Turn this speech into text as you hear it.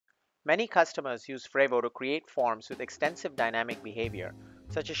Many customers use Frevvo to create forms with extensive dynamic behavior,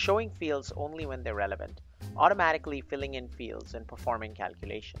 such as showing fields only when they're relevant, automatically filling in fields, and performing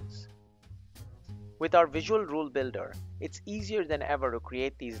calculations. With our visual rule builder, it's easier than ever to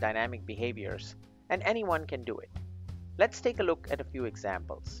create these dynamic behaviors, and anyone can do it. Let's take a look at a few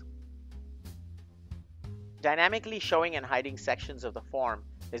examples. Dynamically showing and hiding sections of the form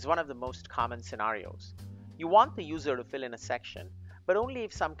is one of the most common scenarios. You want the user to fill in a section, but only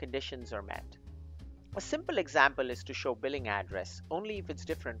if some conditions are met. A simple example is to show billing address only if it's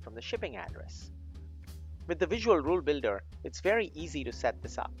different from the shipping address. With the visual rule builder, it's very easy to set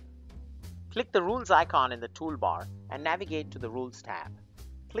this up. Click the rules icon in the toolbar and navigate to the rules tab.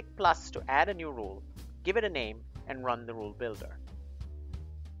 Click plus to add a new rule, give it a name, and run the rule builder.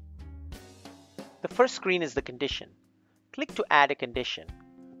 The first screen is the condition. Click to add a condition.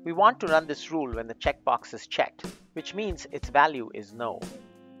 We want to run this rule when the checkbox is checked, which means its value is no.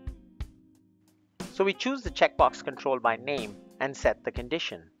 So we choose the checkbox controlled by name and set the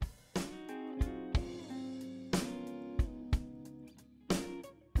condition.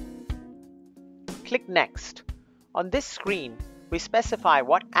 Click Next. On this screen, we specify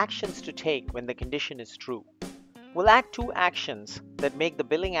what actions to take when the condition is true. We'll add two actions that make the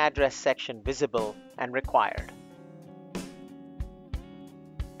billing address section visible and required.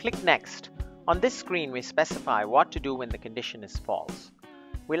 Click Next. On this screen, we specify what to do when the condition is false.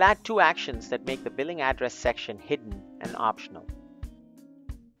 We'll add two actions that make the billing address section hidden and optional.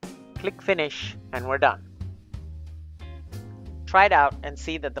 Click Finish, and we're done. Try it out and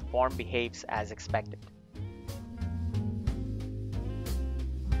see that the form behaves as expected.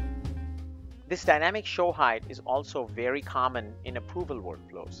 This dynamic showhide is also very common in approval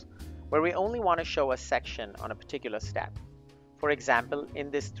workflows, where we only want to show a section on a particular step. For example, in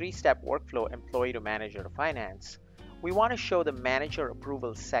this three-step workflow, employee to manager to finance, we want to show the manager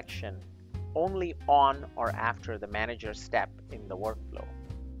approval section only on or after the manager step in the workflow.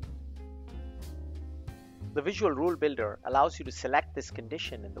 The visual rule builder allows you to select this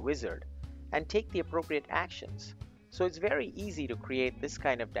condition in the wizard and take the appropriate actions. So it's very easy to create this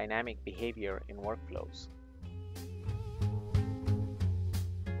kind of dynamic behavior in workflows.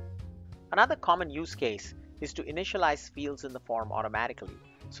 Another common use case is to initialize fields in the form automatically,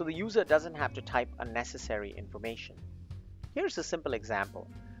 so the user doesn't have to type unnecessary information. Here's a simple example.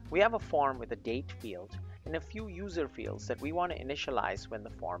 We have a form with a date field and a few user fields that we want to initialize when the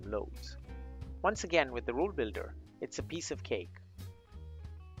form loads. Once again, with the rule builder, it's a piece of cake.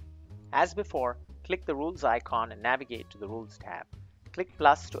 As before, click the rules icon and navigate to the rules tab. Click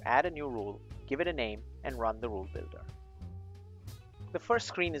plus to add a new rule, give it a name, and run the rule builder. The first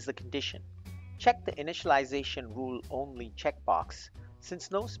screen is the condition. Check the initialization rule only checkbox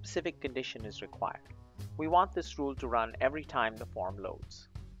since no specific condition is required. We want this rule to run every time the form loads.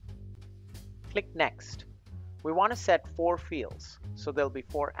 Click Next. We want to set 4 fields, so there'll be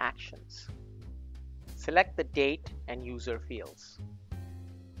 4 actions. Select the date and user fields.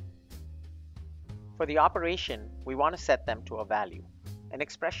 For the operation, we want to set them to a value. An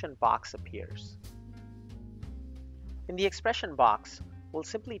expression box appears. In the expression box, we'll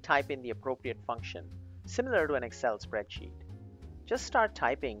simply type in the appropriate function, similar to an Excel spreadsheet. Just start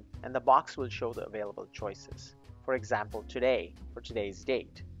typing and the box will show the available choices. For example, today for today's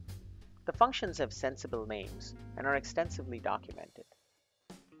date. The functions have sensible names and are extensively documented.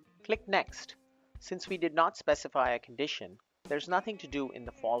 Click Next. Since we did not specify a condition, there's nothing to do in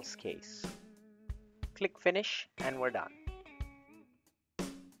the false case. Click Finish, and we're done.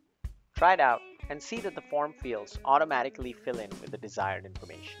 Try it out and see that the form fields automatically fill in with the desired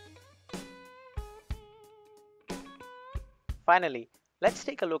information. Finally, let's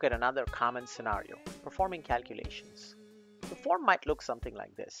take a look at another common scenario, performing calculations. The form might look something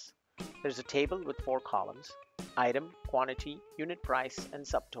like this. There's a table with 4 columns: item, quantity, unit price, and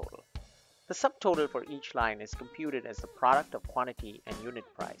subtotal. The subtotal for each line is computed as the product of quantity and unit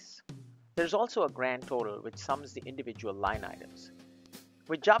price. There's also a grand total which sums the individual line items.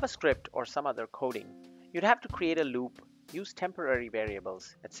 With JavaScript or some other coding, you'd have to create a loop, use temporary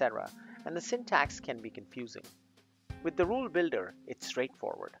variables, etc., and the syntax can be confusing. With the rule builder, it's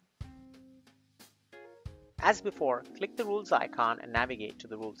straightforward. As before, click the rules icon and navigate to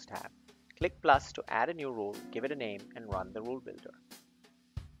the rules tab. Click plus to add a new rule, give it a name, and run the rule builder.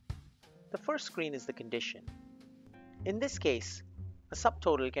 The first screen is the condition. In this case, a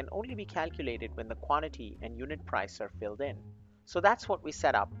subtotal can only be calculated when the quantity and unit price are filled in. So that's what we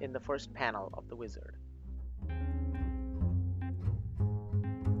set up in the first panel of the wizard.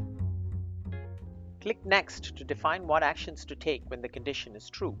 Click Next to define what actions to take when the condition is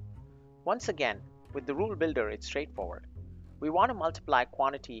true. Once again, with the rule builder, it's straightforward. we want to multiply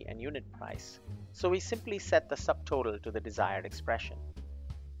quantity and unit price, so we simply set the subtotal to the desired expression.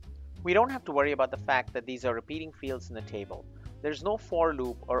 We don't have to worry about the fact that these are repeating fields in the table. There's no for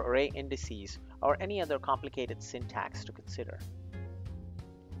loop or array indices or any other complicated syntax to consider.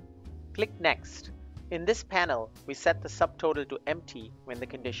 Click Next. In this panel, we set the subtotal to empty when the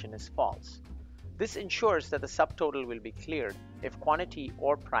condition is false. This ensures that the subtotal will be cleared if quantity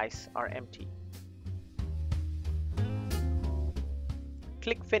or price are empty.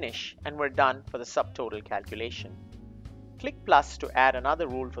 Click Finish and we're done for the subtotal calculation. Click plus to add another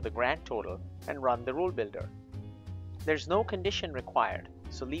rule for the grand total and run the rule builder. There's no condition required,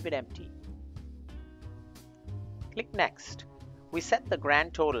 so leave it empty. Click Next. We set the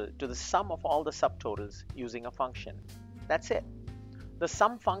grand total to the sum of all the subtotals using a function. That's it. The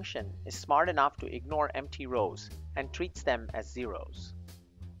sum function is smart enough to ignore empty rows and treats them as zeros.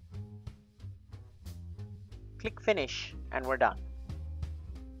 Click Finish and we're done.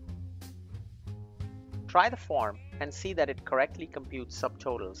 Try the form and see that it correctly computes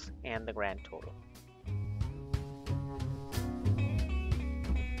subtotals and the grand total.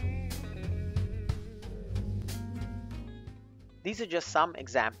 These are just some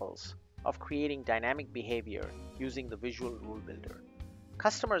examples of creating dynamic behavior using the Visual Rule Builder.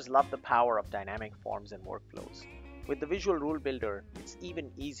 Customers love the power of dynamic forms and workflows. With the Visual Rule Builder, it's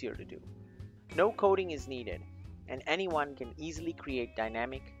even easier to do. No coding is needed, and anyone can easily create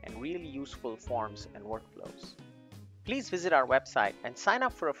dynamic and really useful forms and workflows. Please visit our website and sign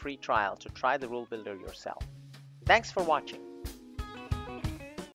up for a free trial to try the Rule Builder yourself. Thanks for watching.